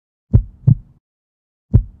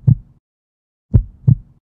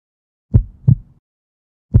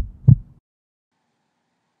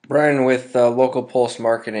Brian with Local Pulse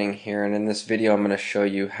Marketing here, and in this video I'm going to show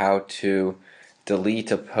you how to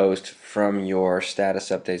delete a post from your status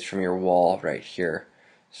updates from your wall right here.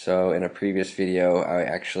 So in a previous video I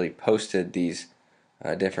actually posted these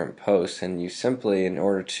different posts, and you simply, in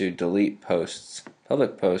order to delete posts,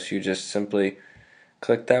 public posts, you just simply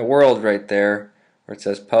click that world right there where it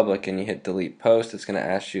says public and you hit delete post. It's going to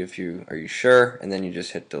ask you if you are you sure, and then you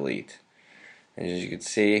just hit delete. And as you can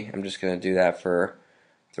see, I'm just going to do that for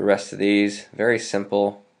the rest of these. Very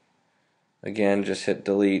simple. Again, just hit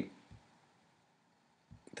delete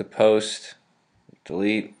the post,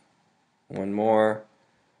 delete one more,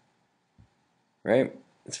 right?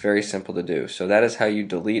 It's very simple to do. So that is how you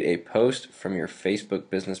delete a post from your Facebook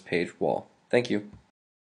business page wall. Thank you.